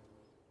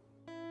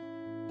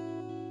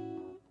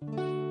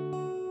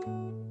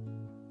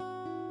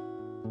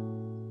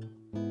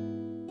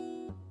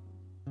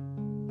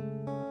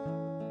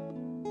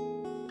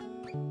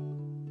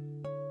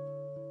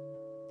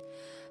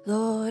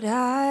 Lord,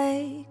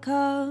 I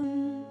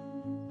come,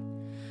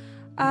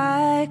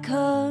 I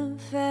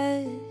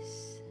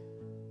confess,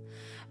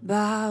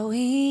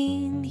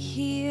 bowing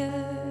here,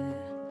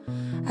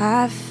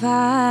 I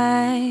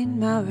find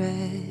my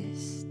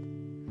rest,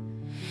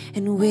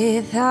 and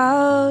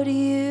without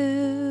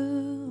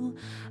you,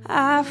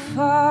 I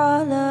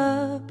fall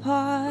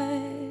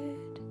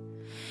apart.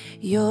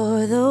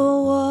 You're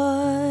the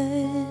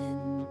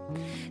one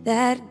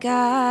that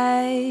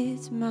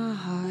guides my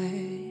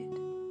heart.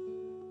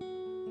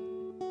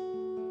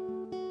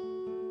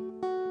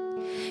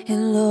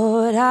 And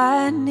Lord,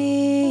 I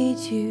need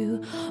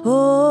you,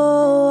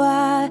 oh,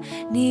 I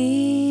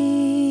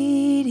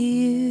need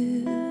you.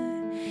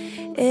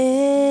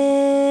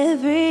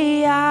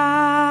 Every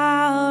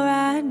hour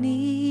I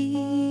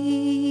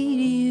need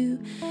you.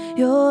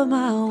 You're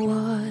my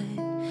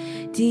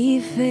one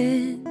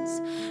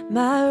defense,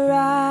 my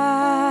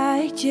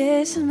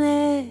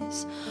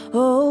righteousness.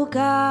 Oh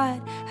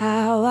God,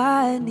 how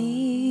I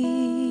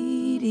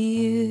need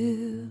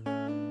you.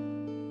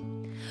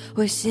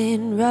 Where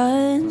sin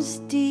runs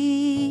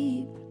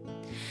deep,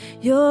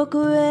 your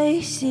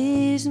grace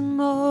is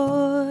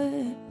more.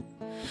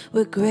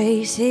 Where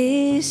grace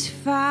is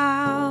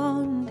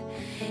found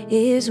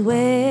is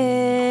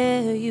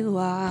where you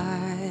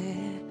are.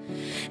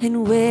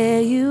 And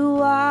where you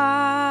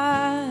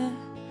are,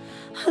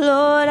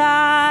 Lord,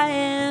 I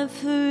am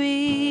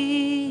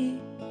free.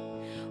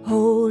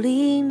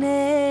 Holiness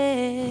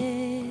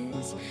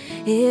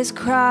is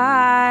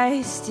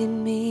Christ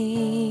in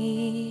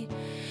me.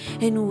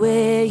 And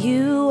where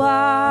you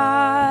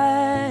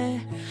are,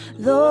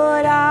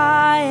 Lord,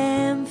 I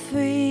am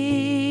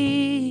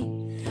free.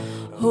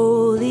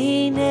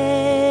 Holiness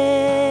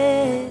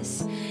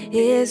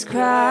is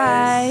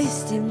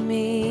Christ in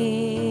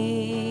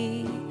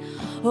me.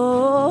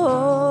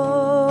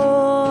 Oh,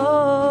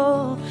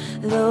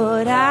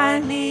 Lord, I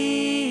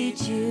need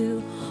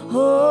you.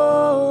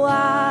 Oh,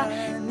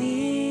 I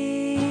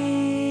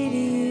need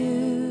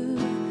you.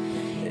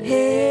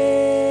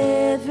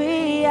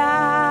 Every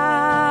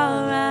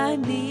hour I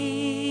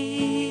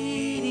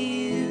need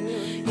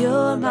you.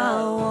 You're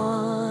my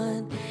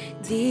one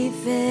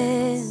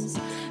defense,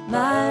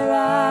 my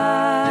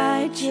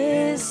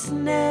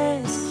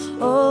righteousness.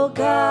 Oh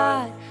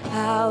God,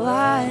 how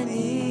I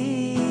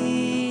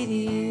need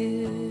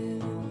you.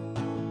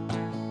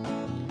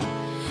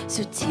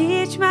 So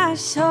teach my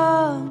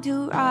song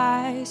to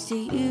rise to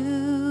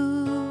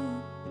you.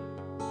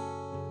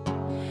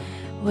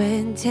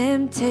 When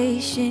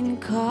temptation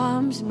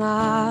comes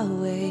my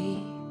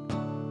way,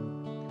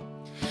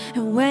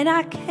 and when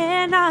I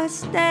cannot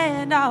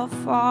stand, I'll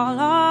fall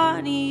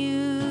on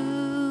you.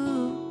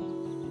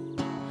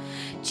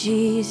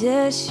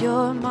 Jesus,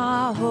 you're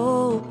my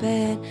hope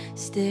and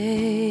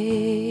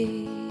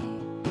stay.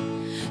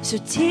 So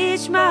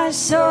teach my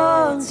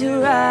song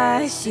to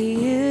rise to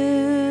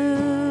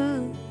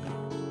you.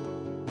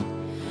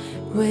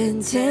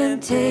 When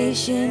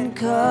temptation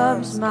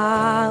comes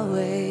my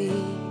way,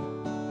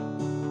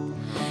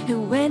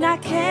 and when I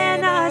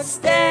cannot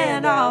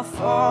stand, I'll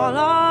fall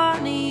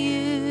on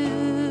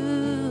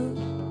you.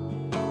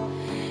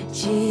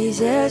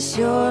 Jesus,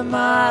 you're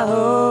my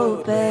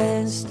hope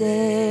and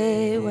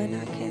stay. When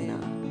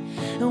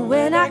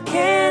I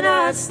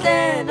cannot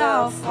stand,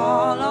 I'll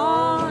fall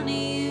on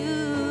you.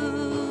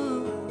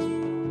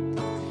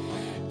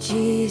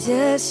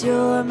 Jesus,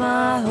 you're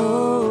my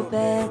hope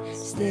and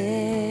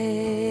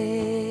stay.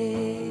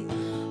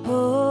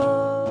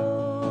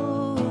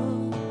 Oh,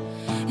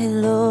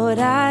 and Lord,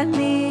 I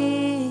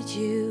need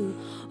you.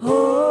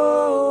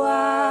 Oh,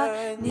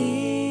 I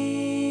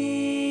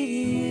need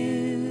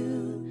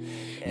you.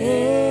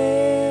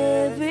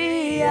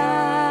 Every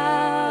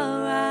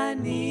hour I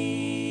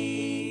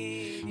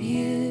need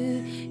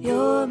you.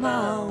 You're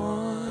my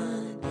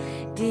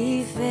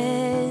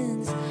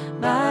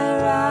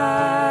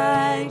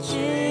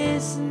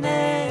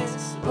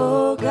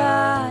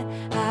God,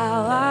 how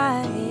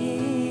I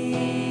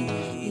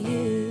need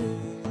you.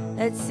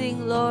 Let's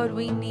sing, Lord,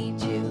 we need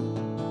you.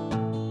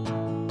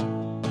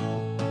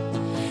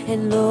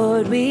 And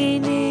Lord, we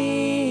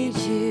need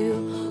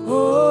you.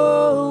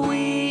 Oh,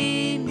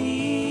 we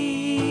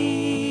need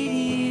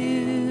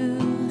you.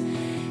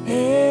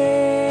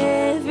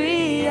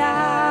 Every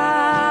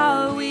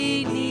hour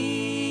we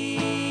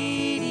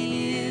need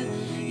you.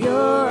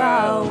 You're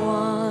our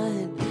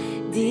one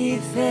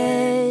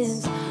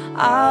defense,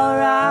 our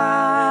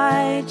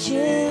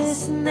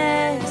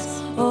righteousness.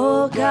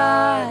 Oh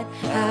God,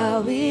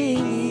 how we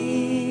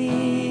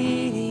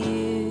need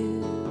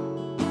you.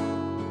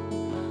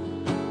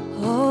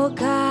 Oh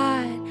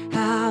God,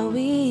 how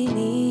we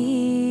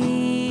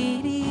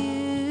need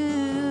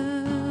you.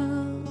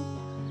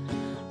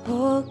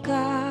 Oh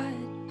God,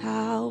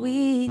 how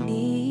we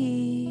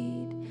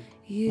need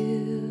you.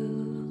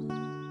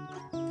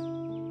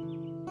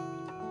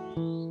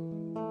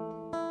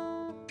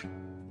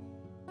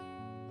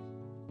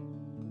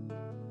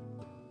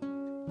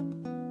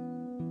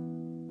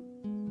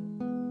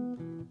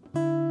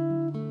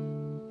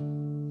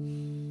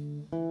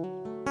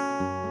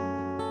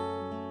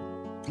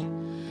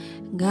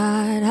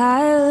 God,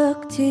 I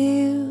look to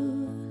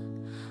you.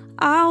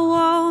 I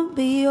won't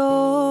be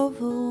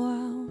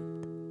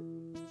overwhelmed.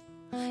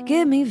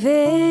 Give me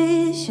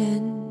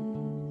vision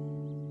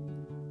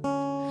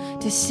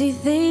to see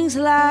things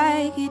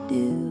like you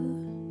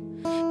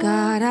do.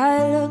 God,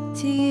 I look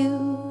to you.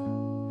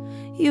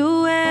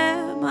 You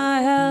where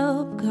my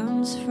help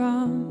comes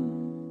from.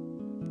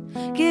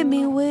 Give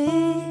me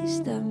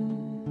wisdom.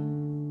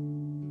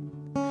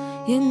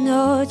 You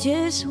know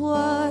just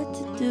what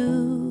to do.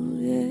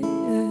 Yeah.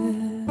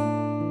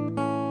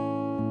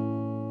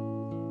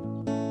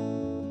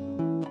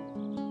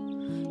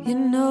 You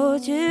know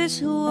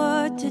just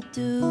what to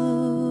do.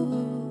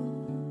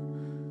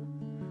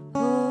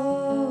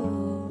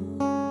 Oh.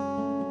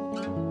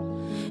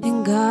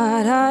 And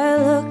God, I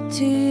look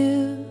to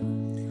you.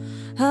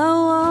 I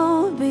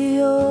won't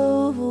be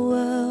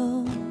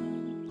overwhelmed.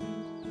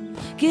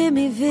 Give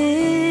me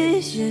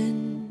vision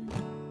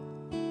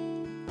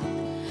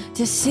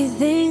to see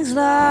things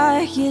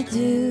like you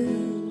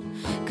do.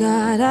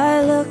 God,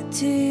 I look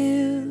to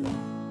you.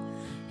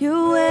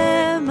 You're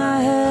where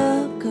my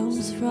help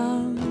comes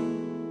from.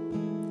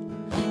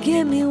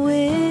 Give me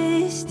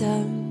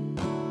wisdom.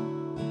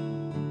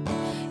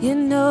 You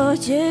know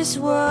just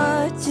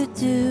what to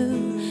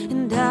do.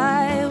 And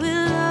I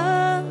will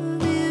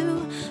love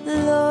you,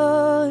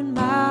 Lord,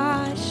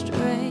 my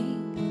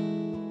strength.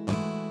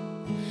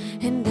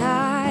 And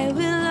I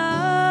will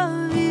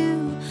love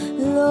you,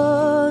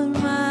 Lord,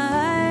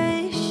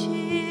 my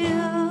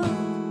shield.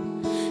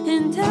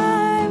 And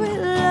I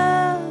will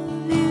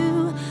love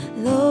you,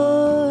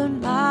 Lord,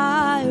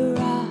 my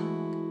rock.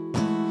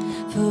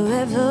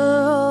 Forever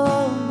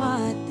all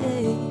my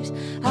days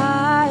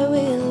I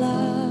will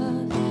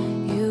love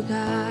you,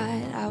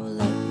 God. I will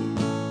love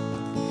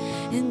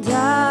you. And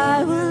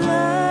I will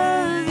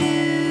love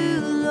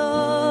you,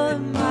 Lord,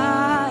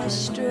 my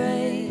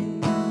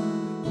strength.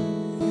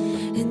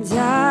 And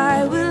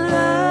I will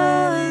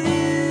love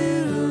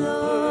you,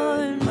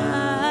 Lord,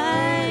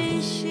 my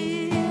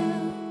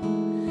shield.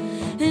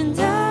 And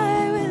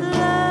I will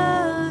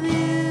love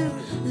you,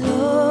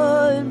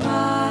 Lord,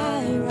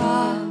 my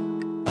rock.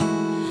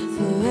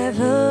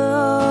 Forever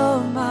all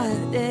my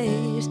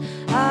days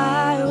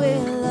I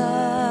will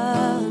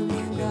love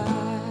you,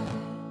 God.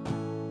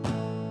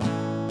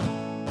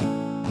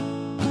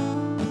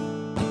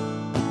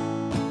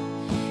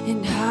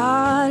 And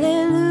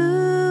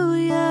hallelujah,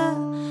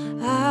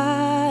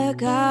 I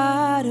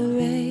got a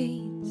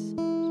reigns.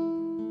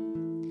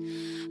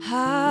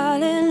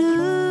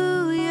 Hallelujah,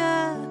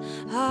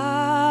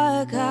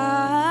 I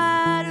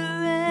got a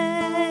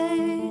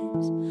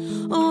reigns.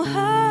 Oh,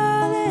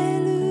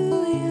 hallelujah,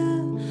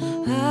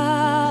 I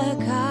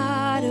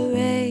got a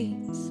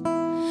reigns.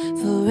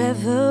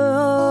 Forever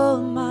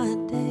all my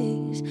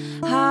days,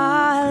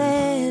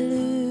 hallelujah.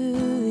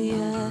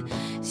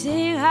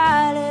 Sing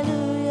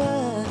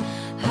hallelujah,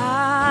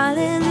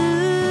 hallelujah,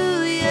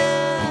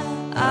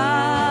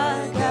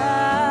 I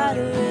got a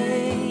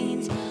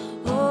reigns.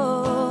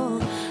 Oh,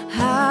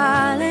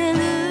 hallelujah,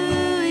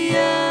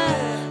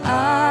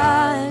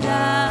 I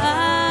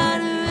got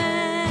a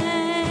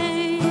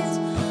reigns.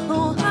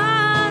 Oh,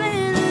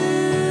 hallelujah,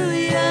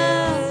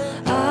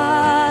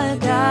 I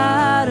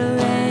got a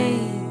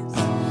reigns.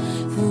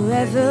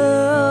 Forever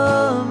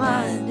all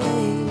my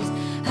days,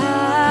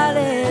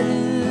 hallelujah.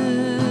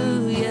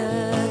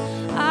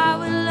 I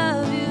will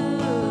love you,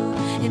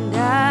 and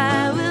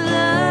I will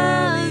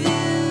love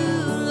you,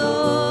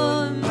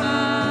 Lord,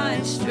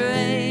 my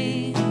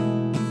strength.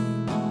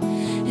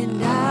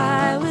 And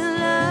I will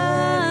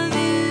love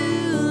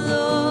you,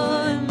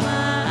 Lord,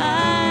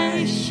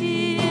 my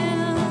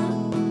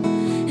shield.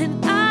 And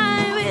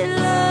I will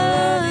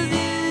love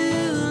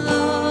you,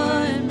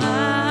 Lord,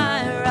 my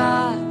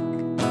rock.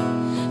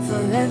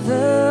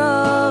 Forever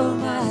all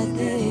my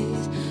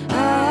days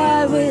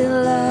I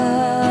will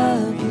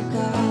love you,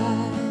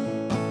 God.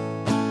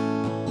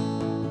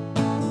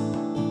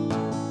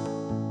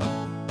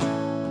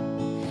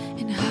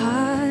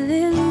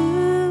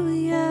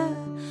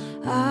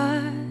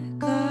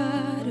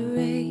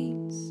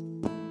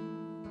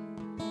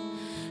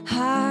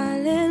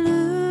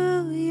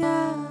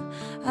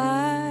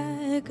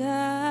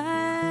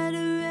 God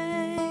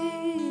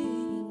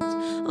reigns.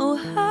 Oh,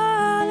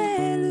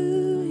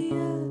 hallelujah.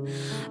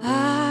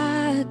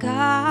 Our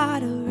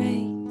God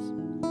reigns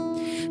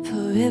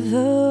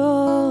forever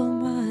all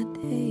my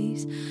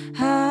days.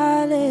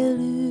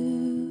 Hallelujah.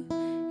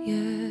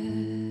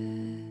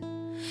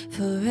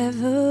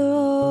 Forever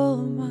all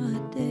my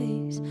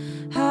days.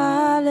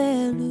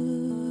 Hallelujah.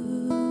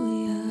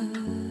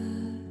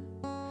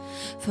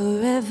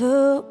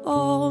 Forever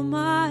all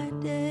my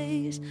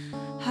days.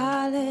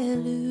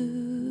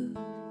 Hallelujah.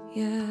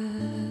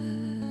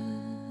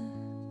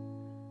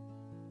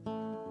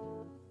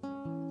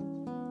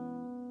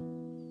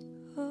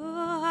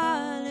 Oh,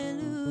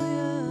 hallelujah.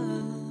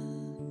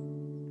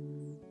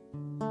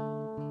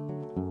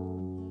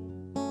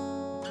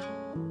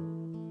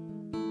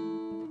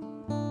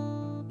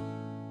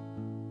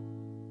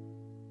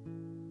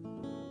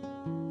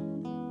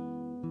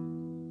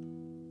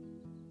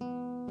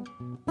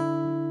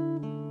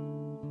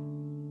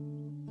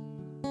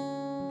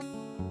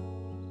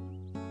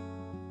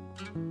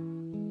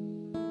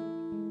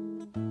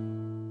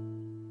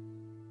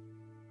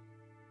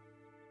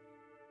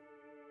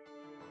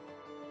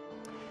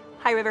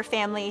 Hi, River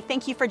family.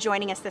 Thank you for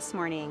joining us this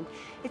morning.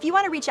 If you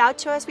want to reach out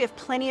to us, we have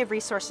plenty of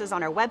resources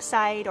on our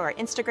website or our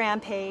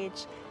Instagram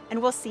page,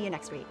 and we'll see you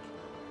next week.